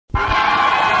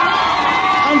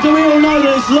do we all know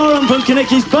that it's Lauren from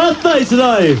Kenickie's birthday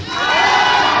today?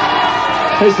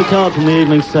 Here's the card from the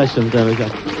evening session. There we go.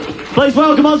 Please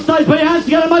welcome on stage, put your hands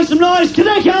together, make some noise,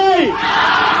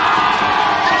 Kenickie!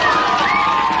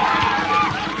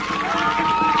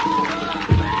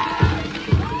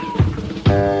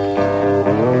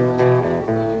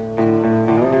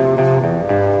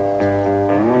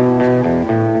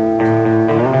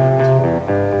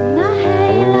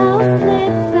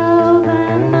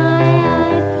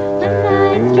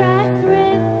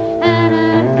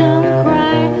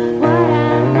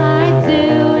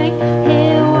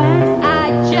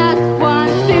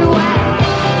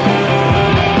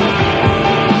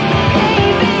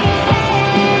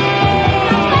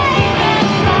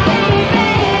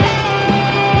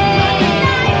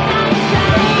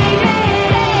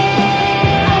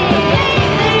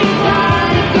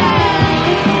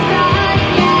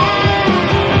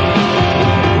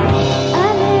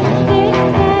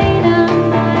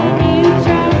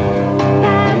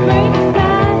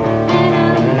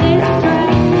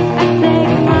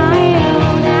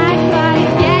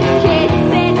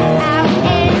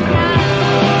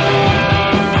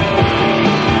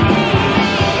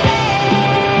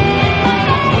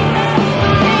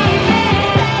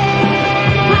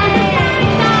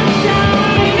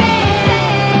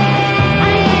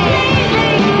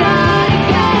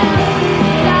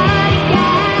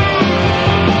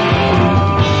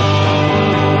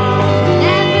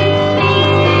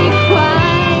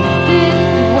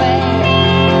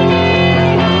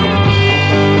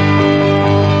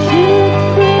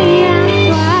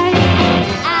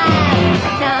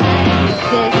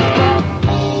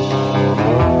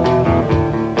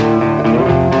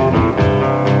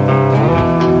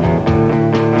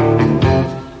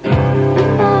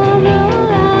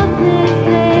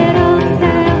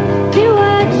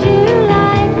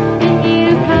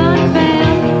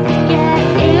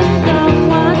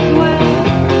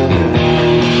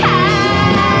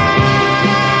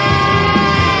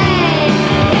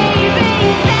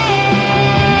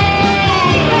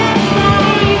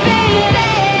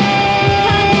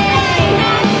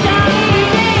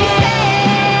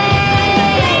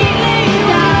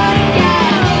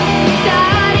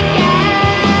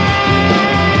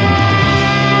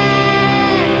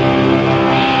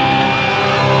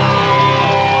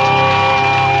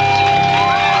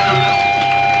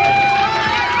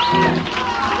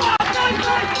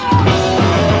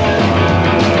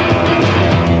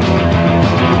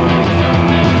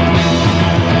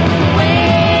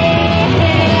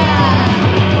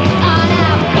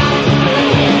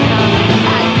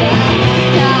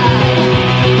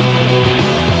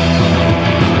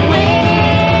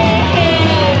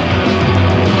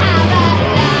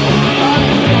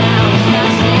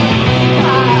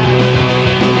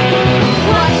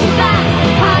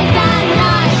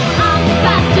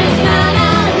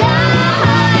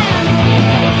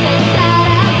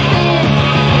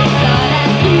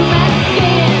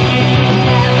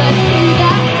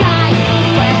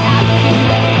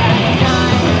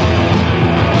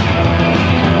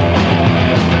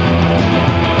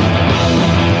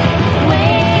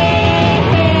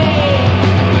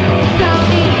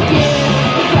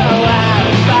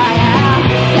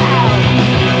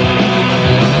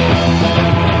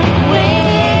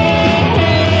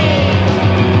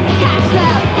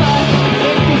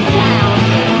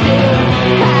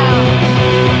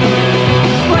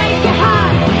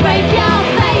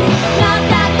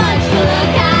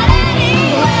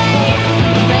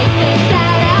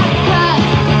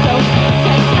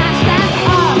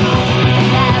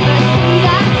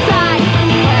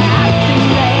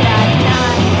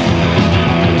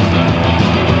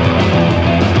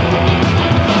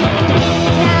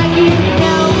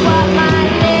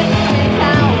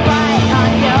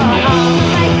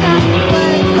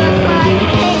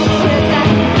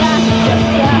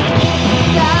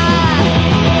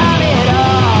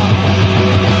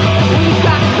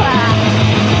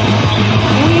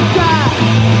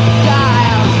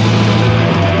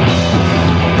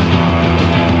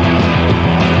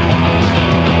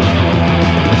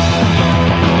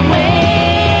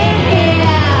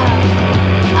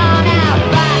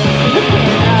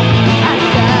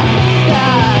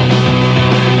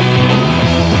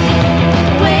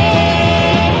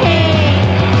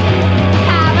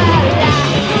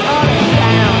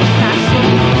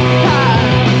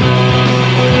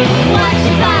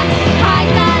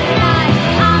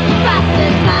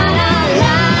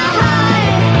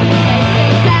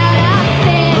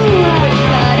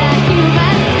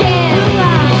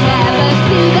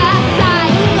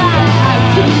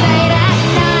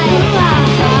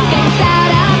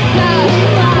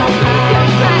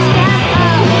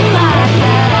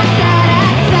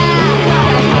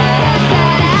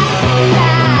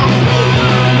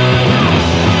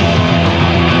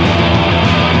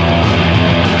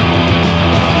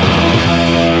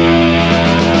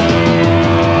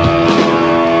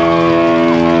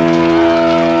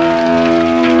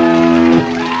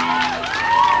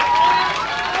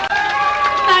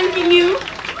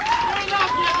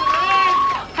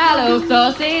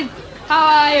 How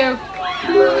are you?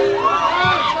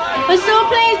 We're so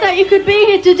pleased that you could be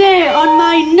here today on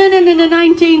my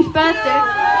 19th birthday.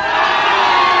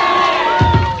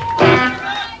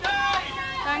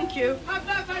 Thank you.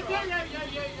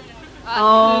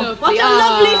 Oh, what a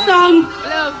lovely song.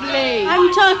 Lovely.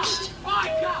 I'm touched.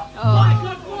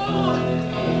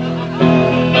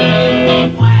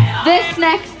 This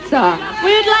next song.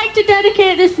 We'd like to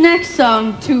dedicate this next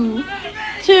song to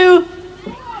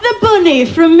the bunny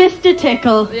from Mr.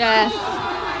 Tickle. Yes.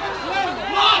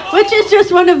 Which is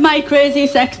just one of my crazy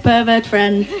sex pervert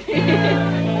friends.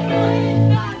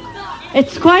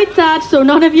 It's quite sad, so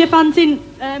none of you fancy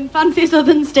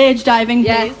southern stage diving,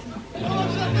 please. Yes.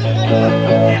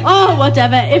 Or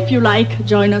whatever, if you like,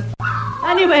 join us.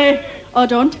 Anyway, or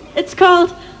don't. It's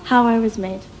called How I Was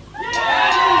Made.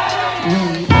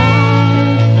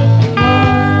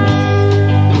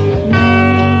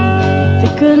 The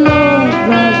good Lord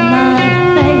rubbed my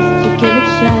face to give it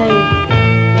shape.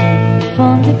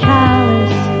 Formed a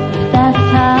callus, that's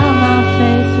how my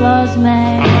face was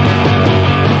made.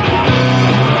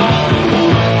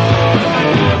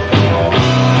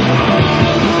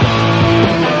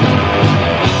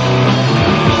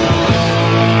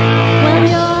 When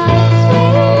your eyes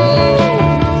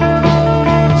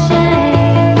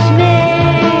change me,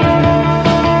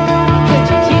 could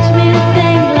you teach me to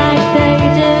think like they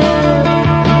do?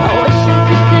 I wish I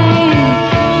could think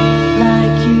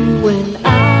like you when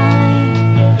I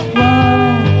was made.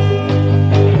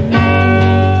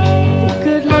 The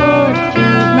good Lord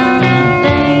filled my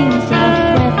veins up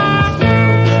with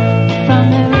salt from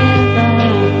the river.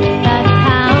 That's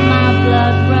how my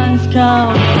blood runs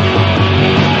cold.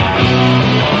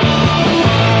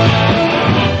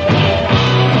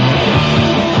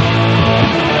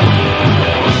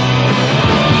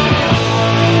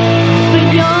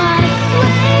 With your eyes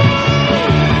sweet,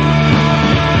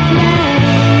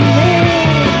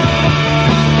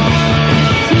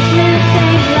 teach me to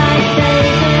think like they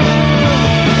do.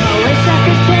 I wish I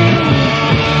could think like you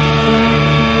when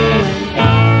I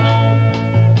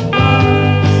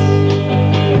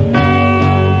was made.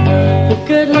 The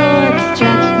good Lord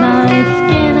stretched my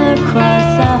skin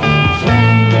across a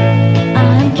frame.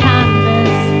 I'm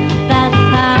canvas, that's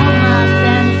how my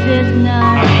senses know.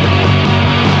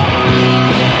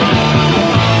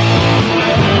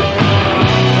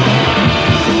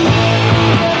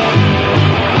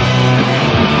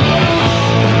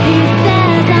 He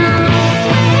says I'm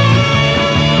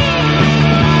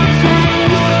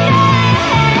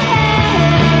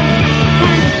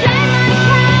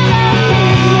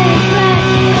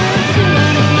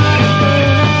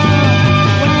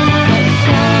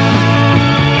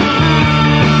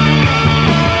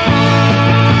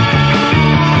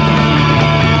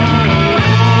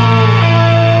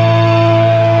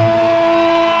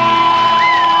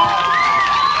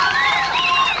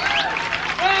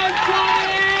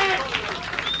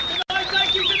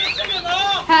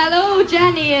Hello,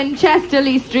 Jenny in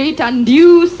Chesterley Street, and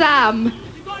you, Sam.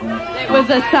 It was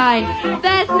a sign.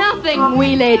 There's nothing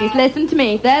we ladies, listen to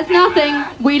me, there's nothing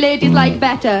we ladies like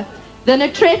better than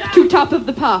a trip to Top of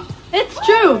the Pops. It's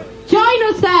true. Join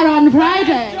us there on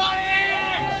Friday.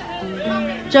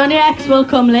 Johnny X will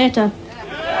come later.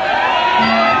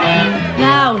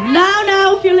 Now,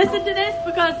 if you listen to this,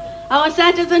 because our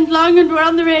set isn't long and we're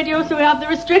on the radio, so we have the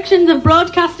restrictions of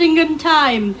broadcasting and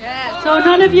time. Yes. So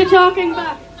none of you talking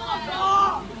back.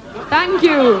 Thank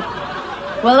you.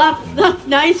 Well, that's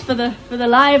nice for the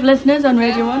live listeners on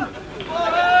Radio 1.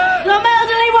 Some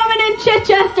elderly woman in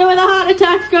Chichester with a heart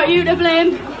attack's got you to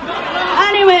blame.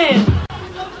 Anyway,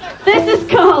 this is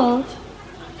called...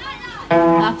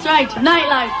 That's right,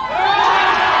 Nightlife.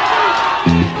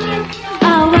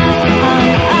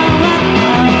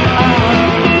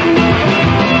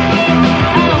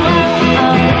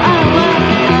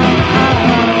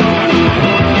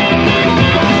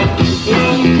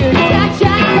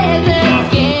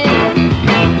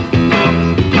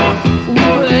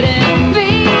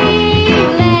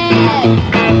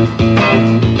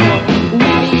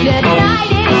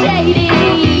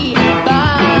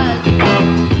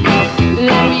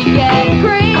 Let me get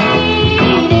green.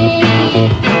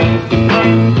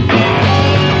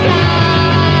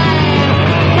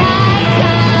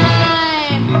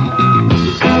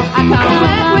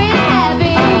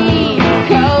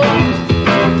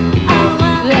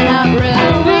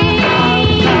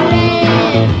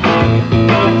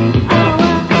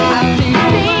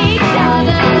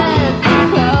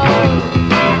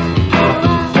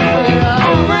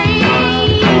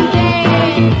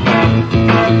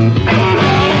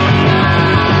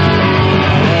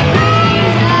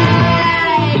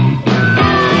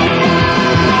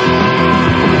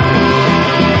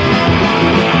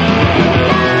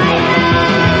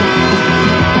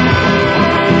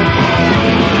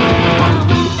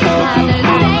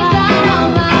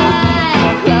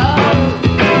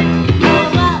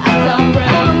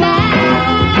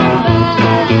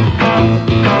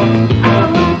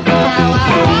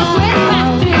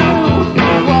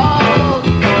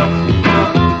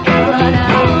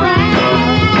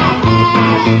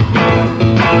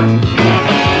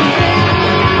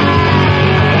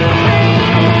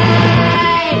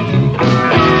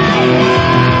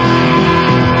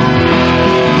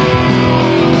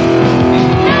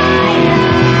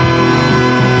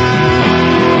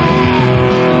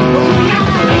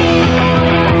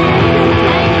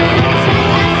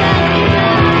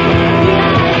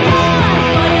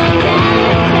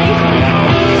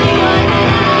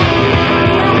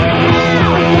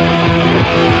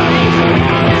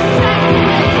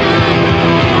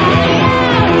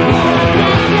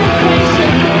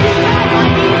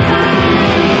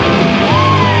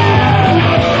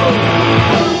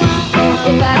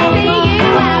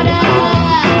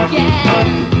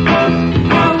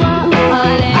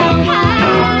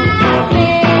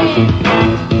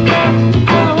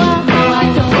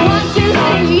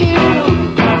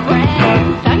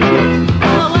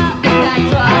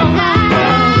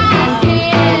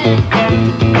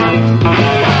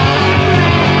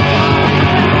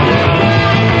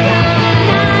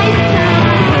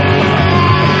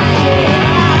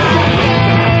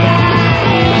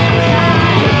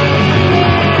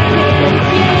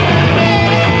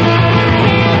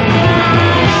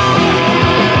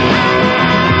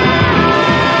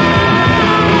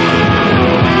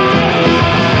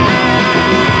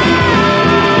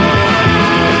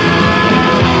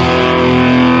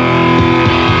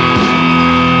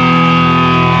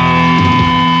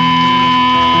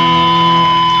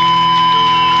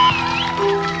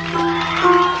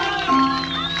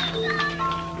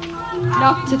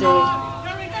 today.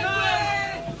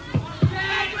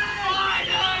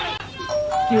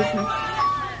 Excuse me.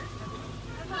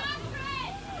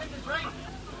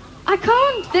 I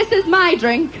can't. This is my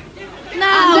drink.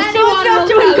 Now, And so anyone not will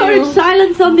to tell encourage you-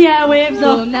 silence on the airwaves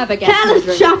You'll or never get my careless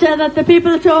drink. chatter that the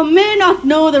people at home may not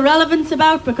know the relevance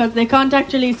about because they can't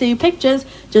actually see pictures,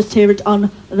 just hear it on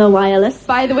the wireless.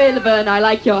 By the way, Laverne, I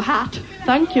like your hat.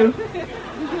 Thank you.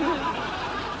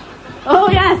 Oh,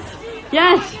 yes.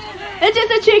 Yes. It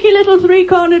is a cheeky little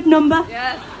three-cornered number.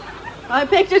 Yes. I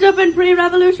picked it up in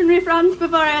pre-revolutionary France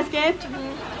before I escaped.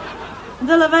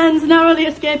 The Lavernes narrowly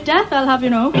escaped death, I'll have you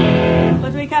know.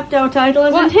 But we kept our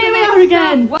titles, and here we are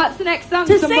again. What's the next song?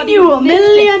 To sing Somebody you who's listening.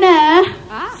 Millionaire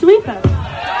Ah. Sweeper.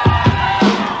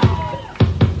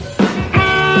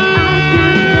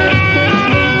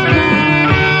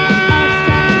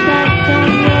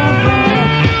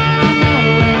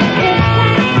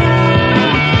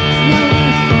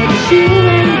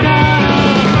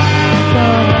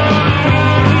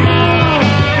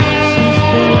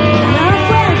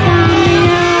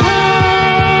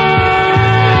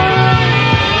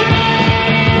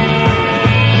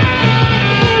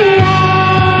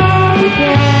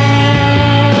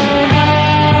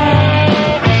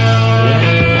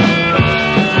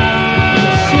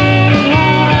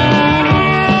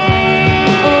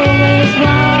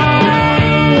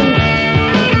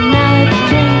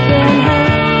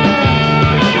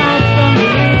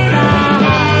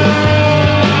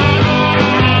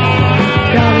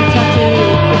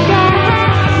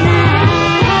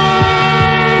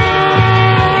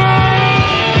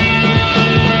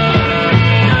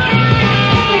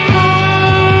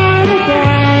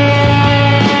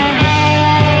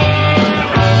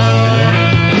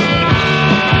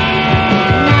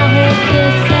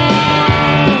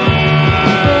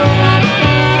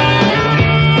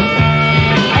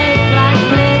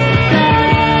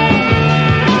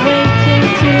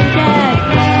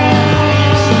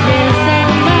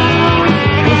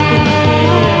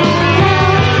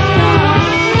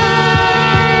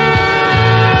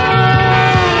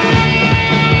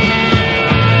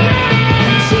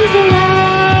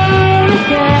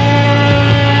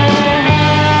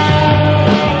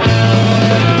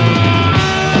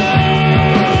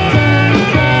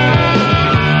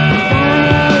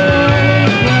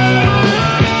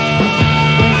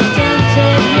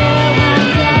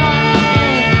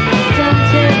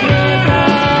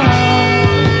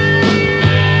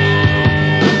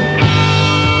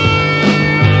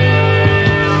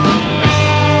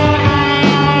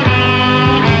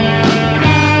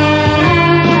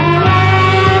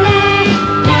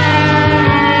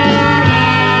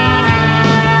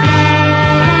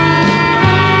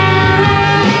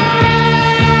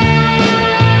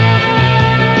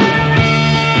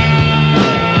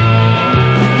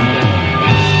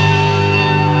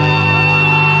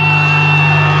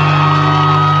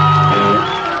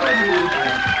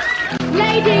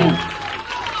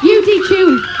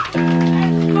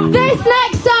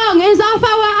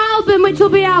 which will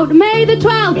be out May the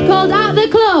 12th, called At the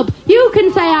Club. You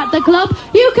can say At the Club.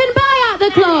 You can buy At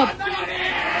the Club.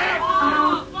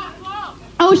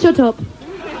 Oh, shut up.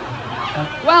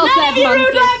 Well None said, of your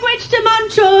rude Monty. language to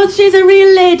Montrose. She's a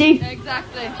real lady.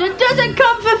 Exactly. She doesn't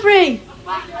come for free.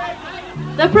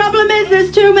 The problem is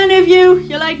there's too many of you.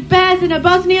 You're like bears in a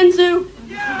Bosnian zoo,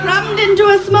 crammed into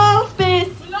a small space.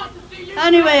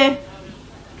 Anyway,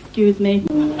 excuse me.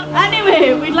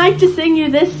 Anyway, we'd like to sing you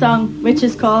this song, which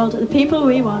is called The People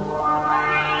We Want.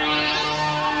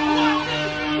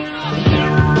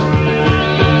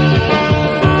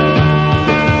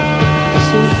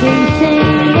 She's eating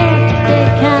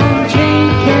lipstick and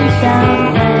drinking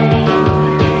champagne.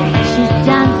 She's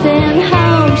dancing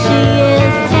home, she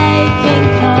is taking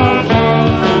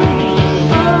cocaine.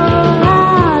 All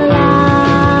our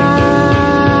lives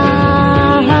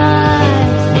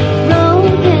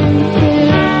rolled into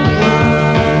one.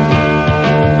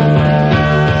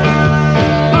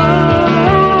 All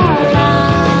our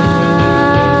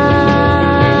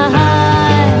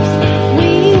lives,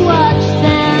 we watch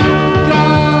them go.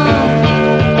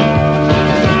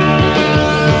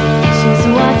 She's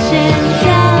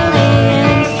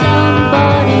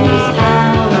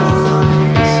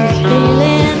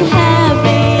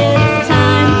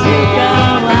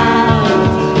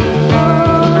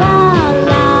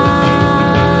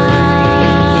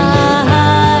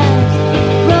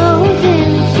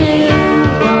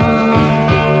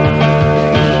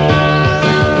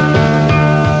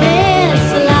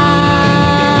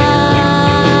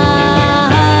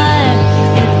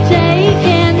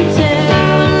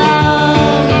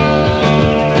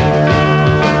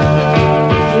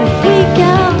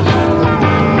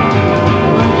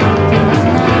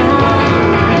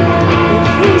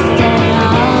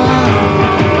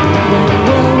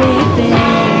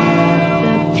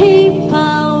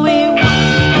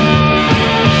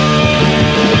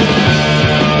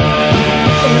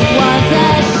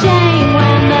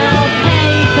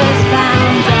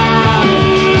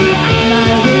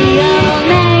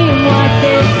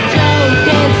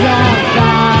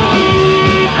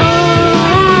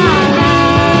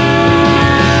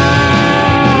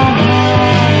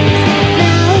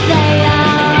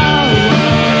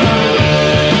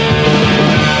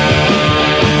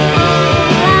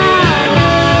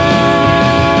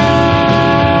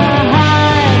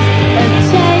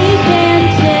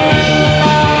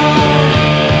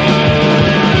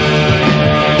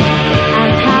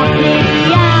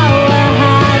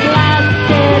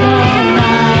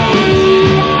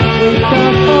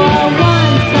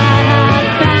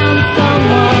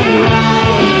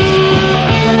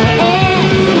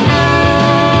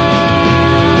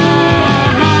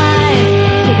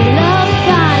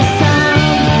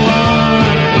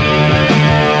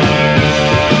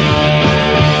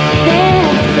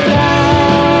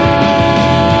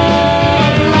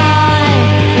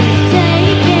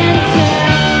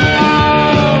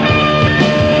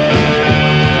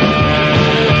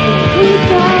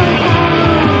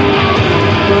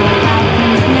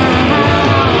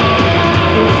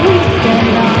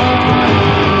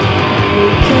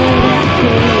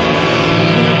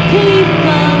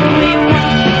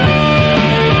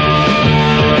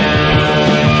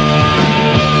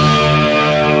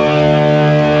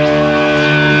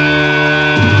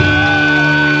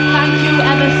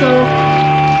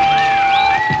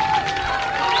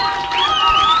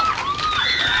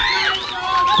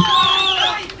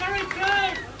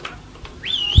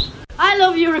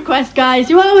guys.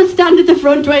 You always stand at the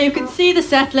front where you can see the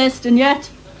set list, and yet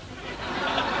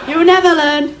you never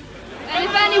learn. And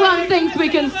if anyone thinks we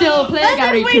can still play And if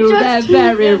Gary we 2, just they're do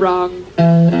very that. wrong.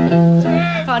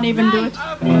 Can't even do it.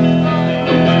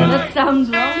 That sounds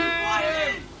wrong.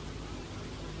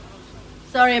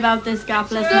 Sorry about this gap,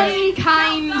 listeners. Some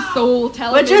kind soul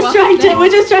tell We're me just what's trying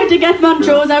to next. get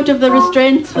Montrose out of the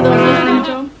restraints for those listening at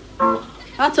home.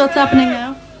 That's what's happening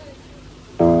now.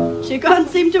 She can't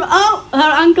seem to. Oh,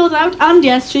 her ankle's out, and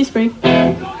yes, she's free.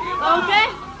 Okay.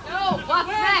 No, what's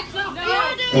next?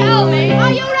 Tell me.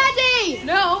 Are you ready?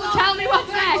 No, tell me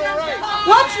what's next.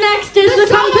 What's next is the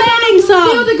complaining The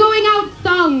song. other going out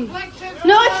song.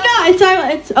 No, it's not.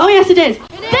 It's oh yes, it is.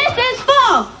 This is for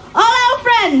all our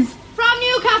friends From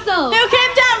Newcastle. who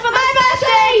came down for my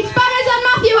birthday. Spanners and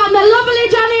Matthew and the lovely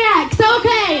Johnny X.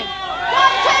 Okay.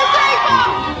 1, 2,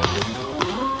 3, 4.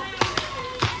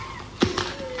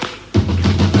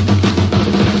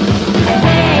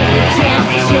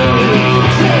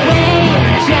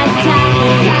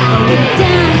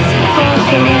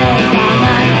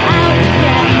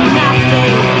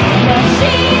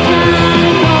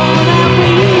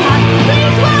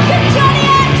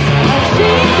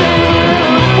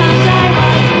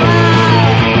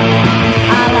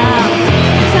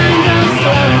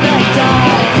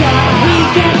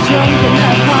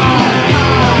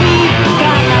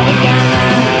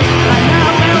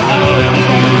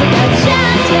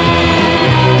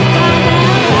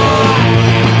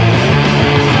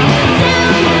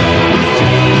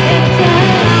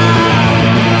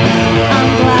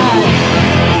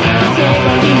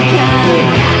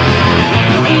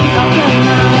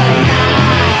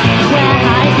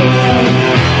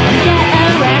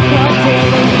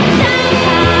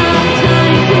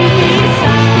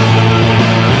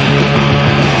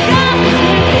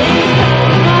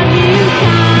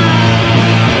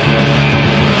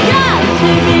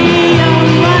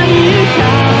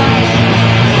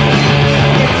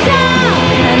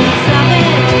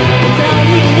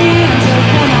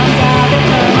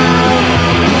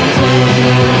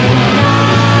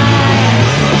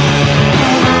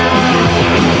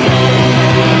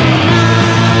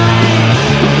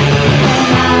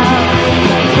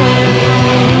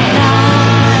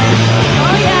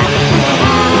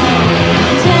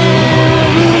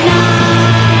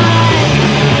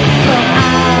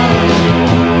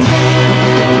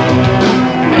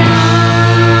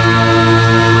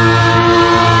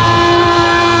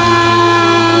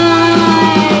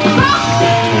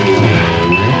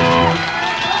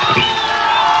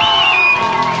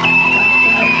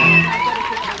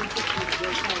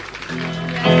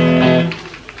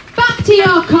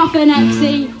 Coffin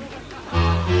XE.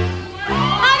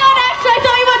 Hang on, X, I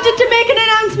thought you wanted to make an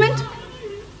announcement.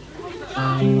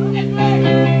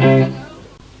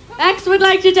 X would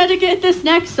like to dedicate this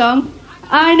next song,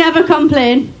 I Never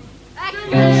Complain,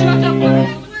 Shut up.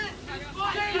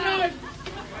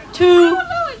 to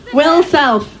Will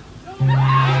Self.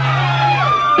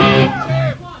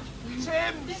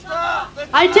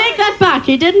 I take that back,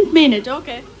 he didn't mean it,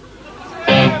 okay.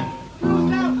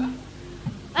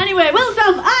 Anyway, Will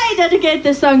Self, I dedicate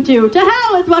this song to you. To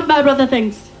hell with what my brother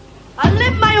thinks. I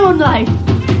live my own life.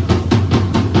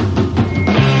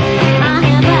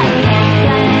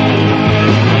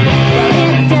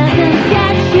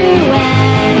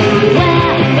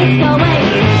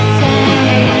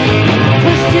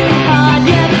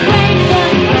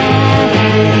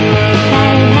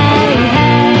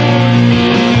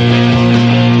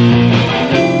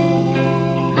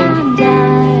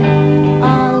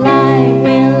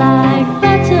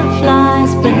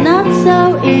 Butterflies, but not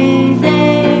so easy.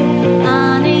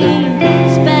 I need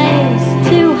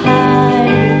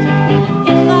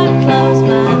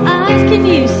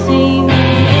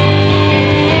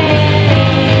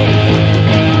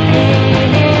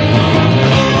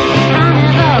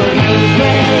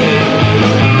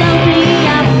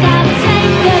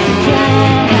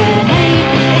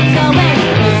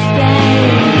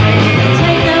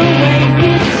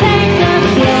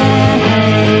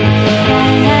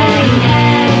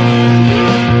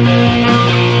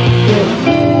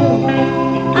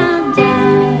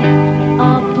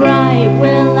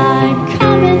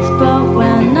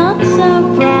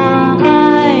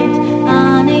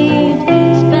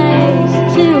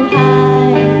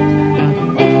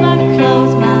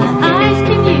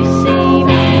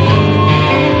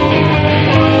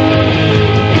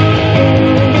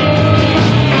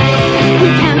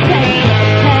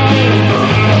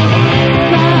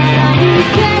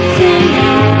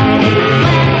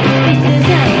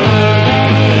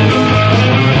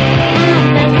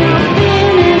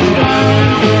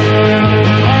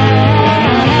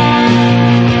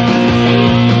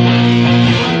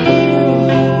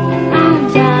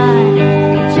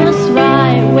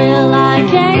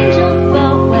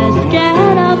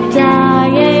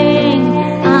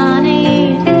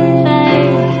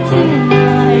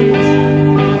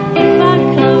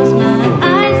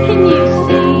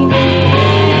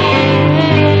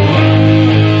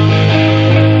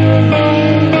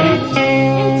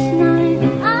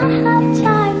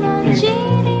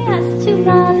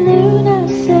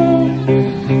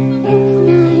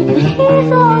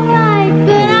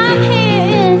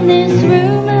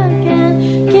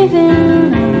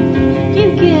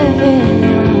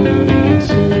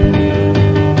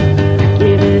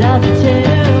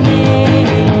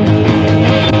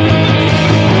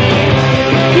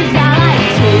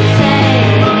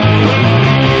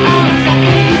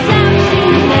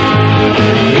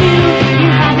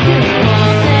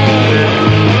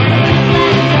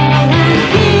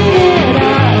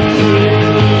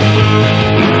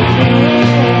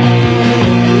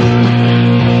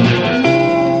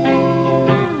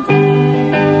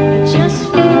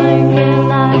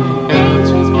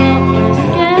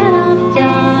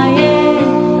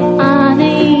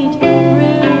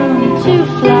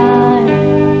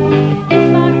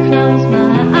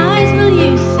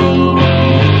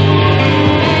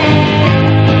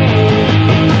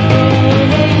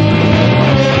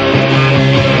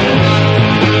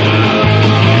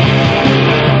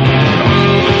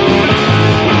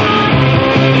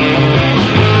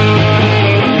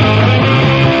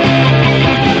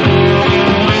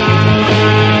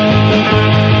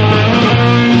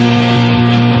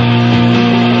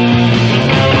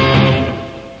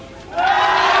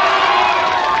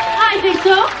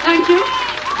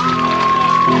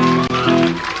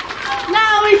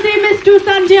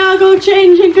also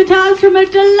changing guitars from a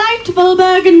delightful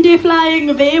burgundy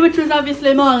Flying V, which was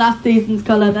obviously more last season's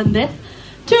colour than this,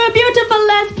 to a beautiful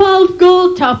Les Paul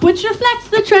gold top, which reflects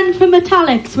the trend for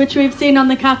metallics, which we've seen on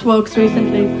the catwalks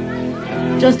recently.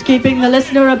 Just keeping the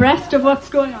listener abreast of what's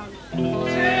going on.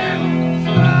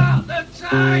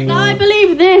 Now I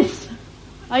believe this.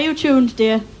 Are you tuned,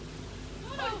 dear?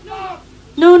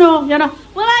 No, you're not.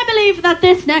 Well, I believe that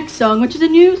this next song, which is a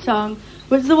new song,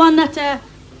 was the one that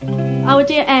our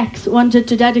dear ex wanted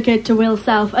to dedicate to Will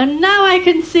Self. And now I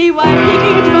can see why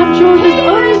Peeking at Von Jones's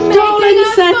unstolen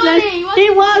setlet, he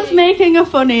was making a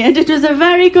funny, and it was a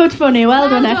very good funny. Well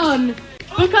done, ex.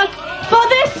 Because for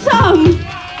this song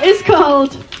is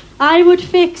called I Would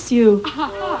Fix You.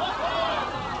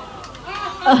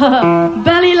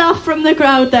 Belly laugh from the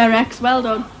crowd there, ex. Well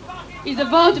done. He's a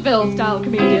vaudeville style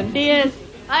comedian. He is.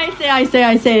 I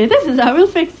say. This is I Will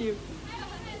Fix You.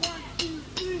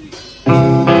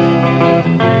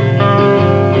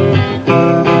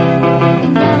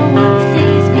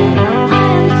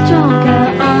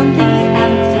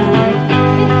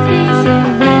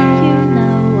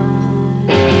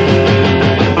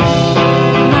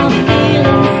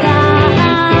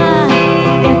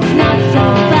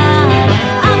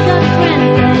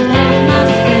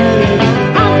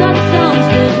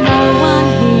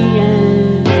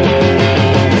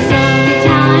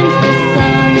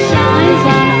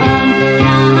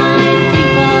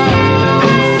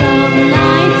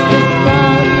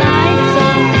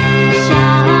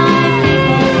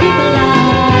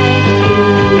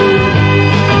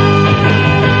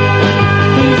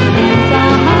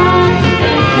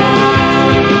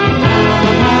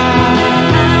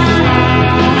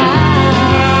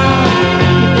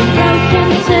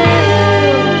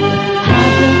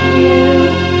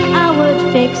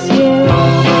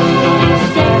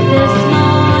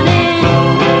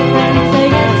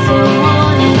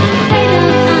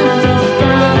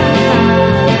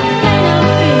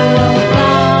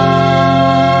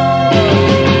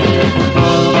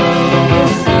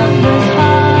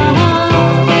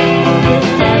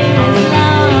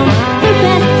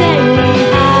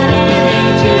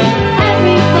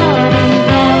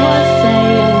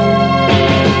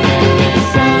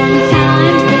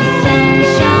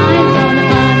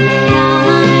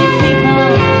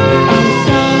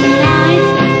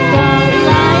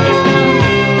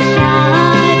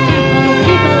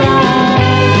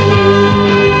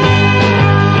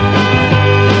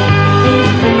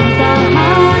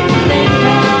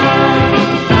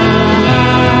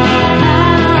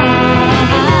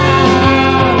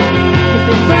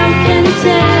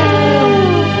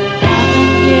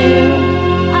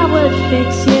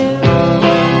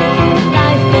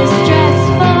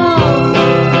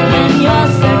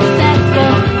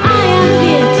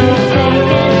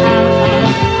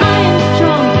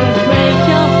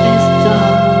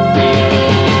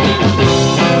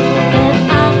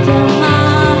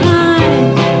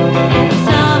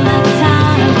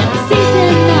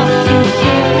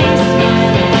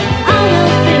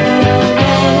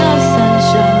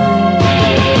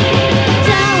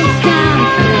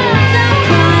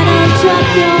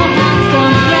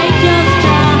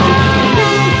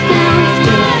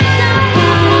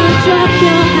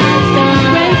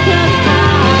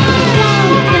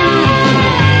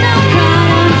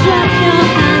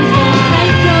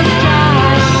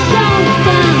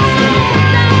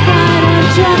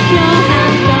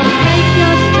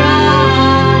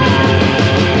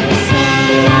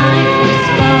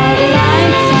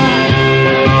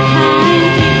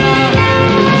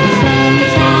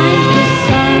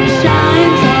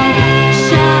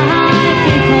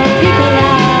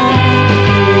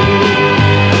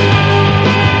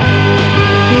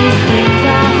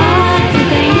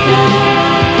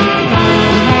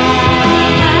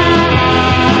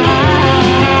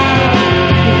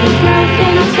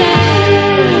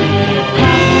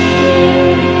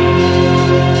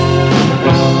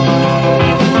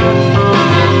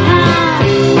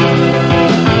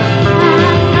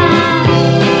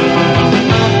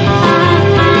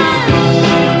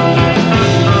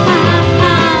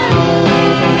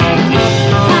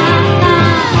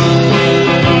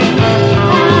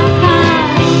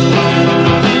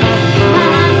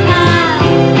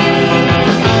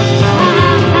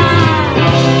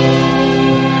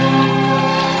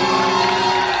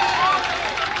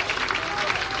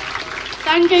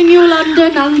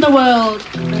 London and the world.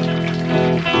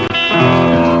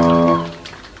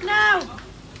 Now,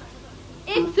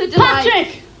 it's a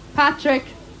delight. Patrick,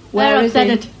 where is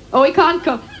he? Oh, he can't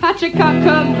come. Patrick can't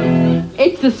come.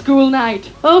 It's a school night.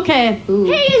 Okay. Ooh.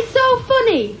 He is so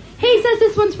funny. He says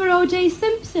this one's for O.J.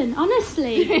 Simpson,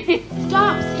 honestly.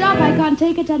 Stop, I can't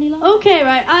take it any longer. Okay,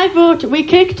 right, I vote we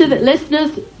kick to the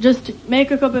listeners. Just make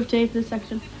a cup of tea for this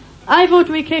section. I vote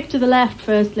we kick to the left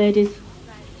first, ladies.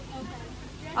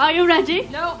 Are you ready?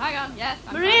 No, hang on, yes.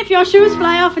 Marie, if your shoes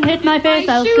fly off and hit my face,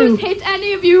 I'll shoes sue. hit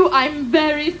any of you, I'm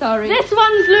very sorry. This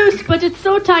one's loose, but it's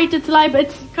so tight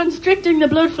it's constricting the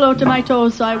blood flow to my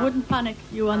toes, so I wouldn't panic,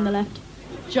 you on the left.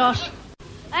 Josh.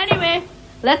 Anyway,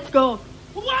 let's go.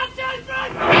 1, 2,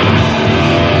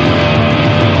 3!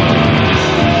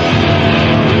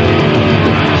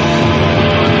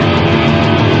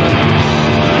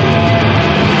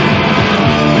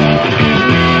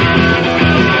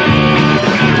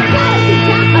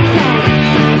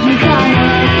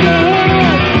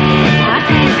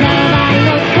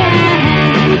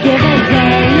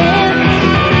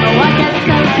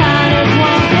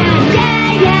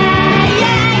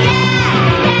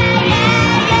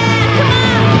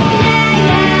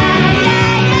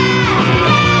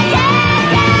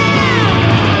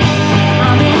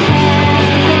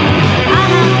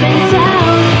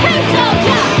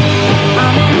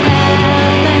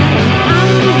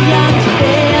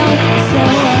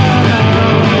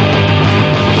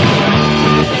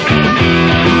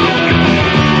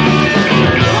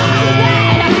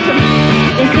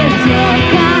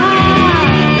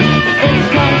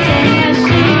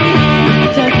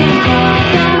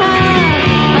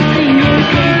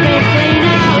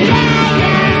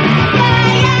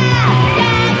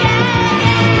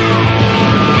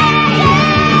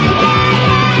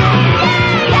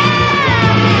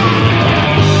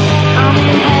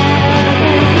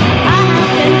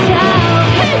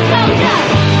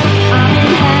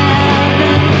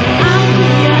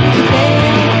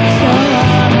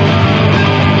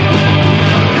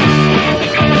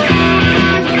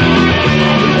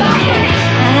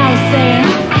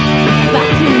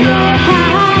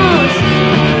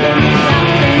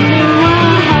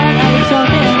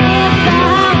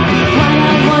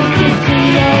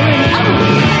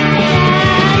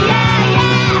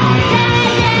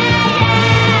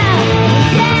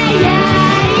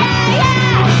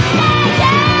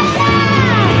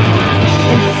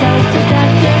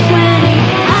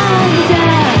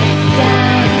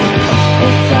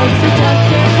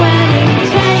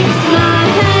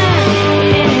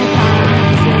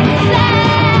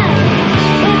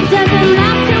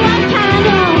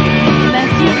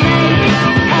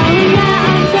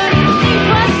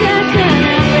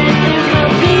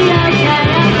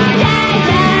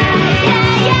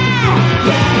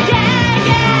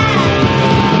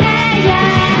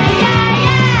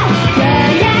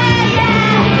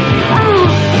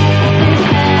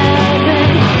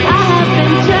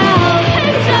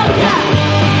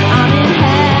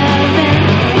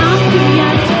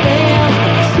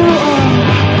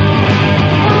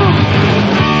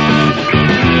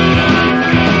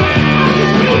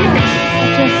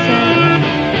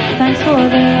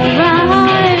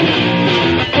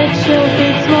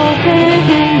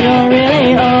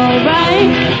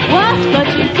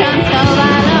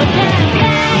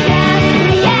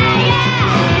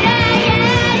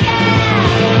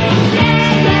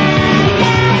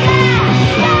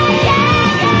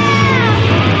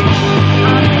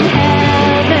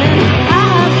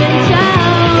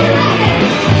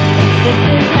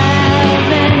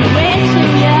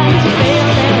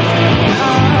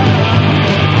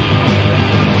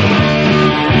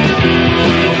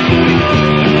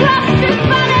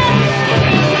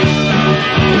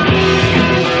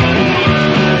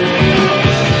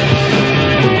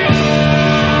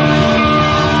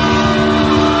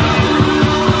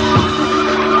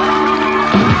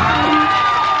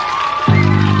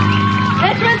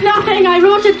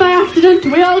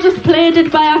 We all just played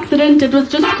it by accident. It was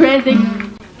just crazy.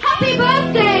 Happy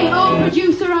birthday, oh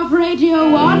producer of Radio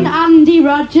 1, Andy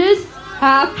Rogers.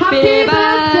 Happy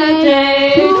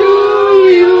birthday to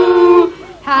you.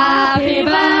 Happy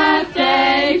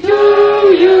birthday to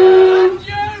you.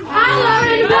 And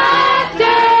Lauren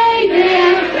birthday,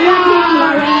 dear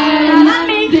Lauren.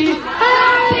 Andy.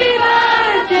 Happy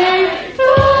birthday to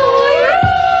you.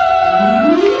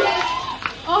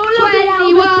 Oh,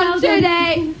 21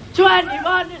 today.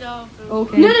 21, no.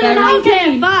 Okay. No.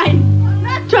 Okay, fine.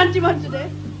 Not 21 today.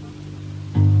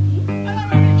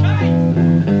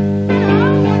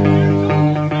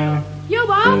 You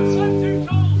what?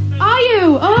 Are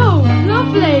you? Oh,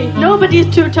 lovely. Nobody's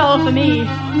too tall for me.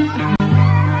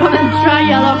 Come and try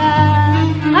yellow.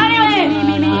 Anyway.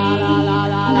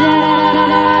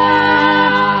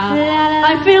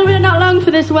 I feel we're not long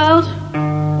for this world.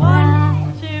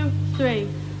 1, 2, 3.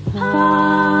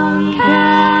 Punka.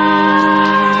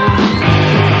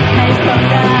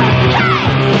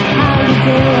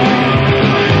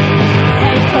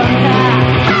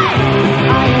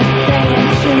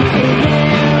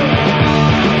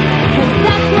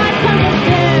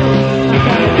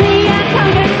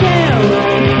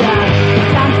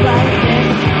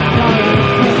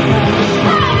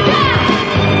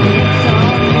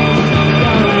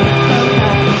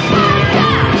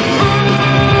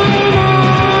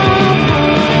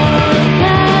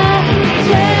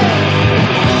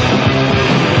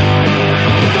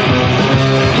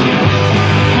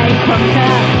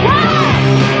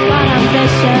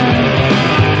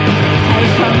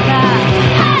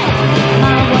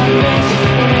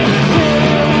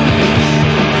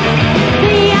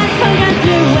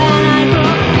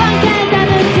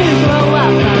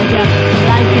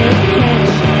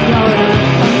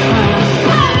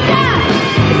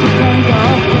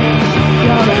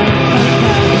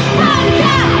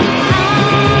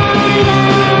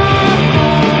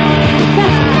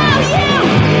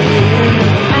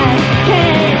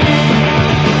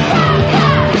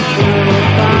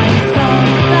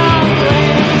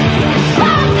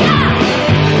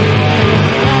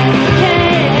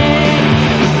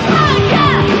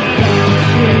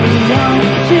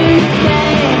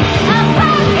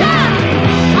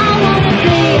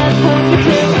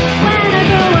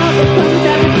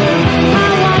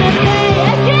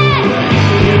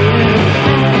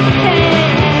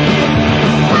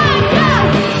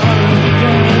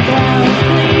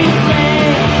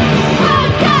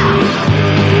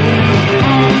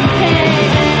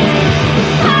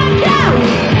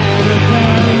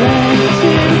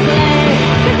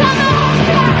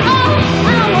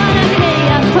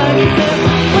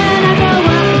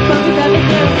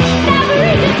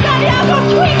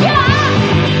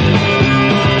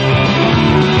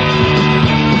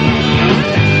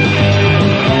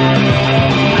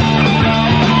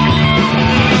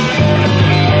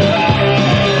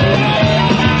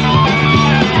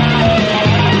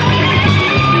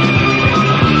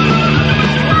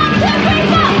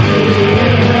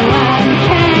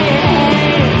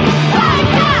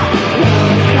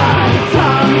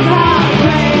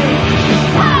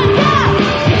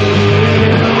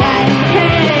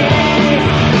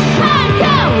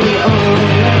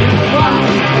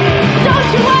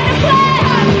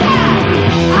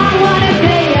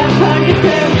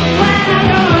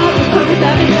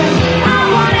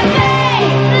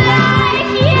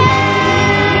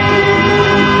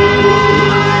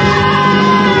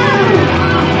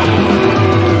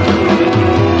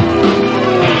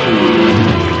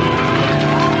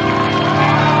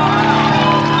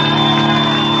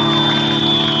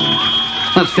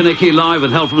 That's Kenickie live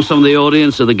with help from some of the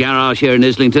audience at the garage here in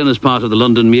Islington as part of the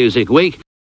London Music Week.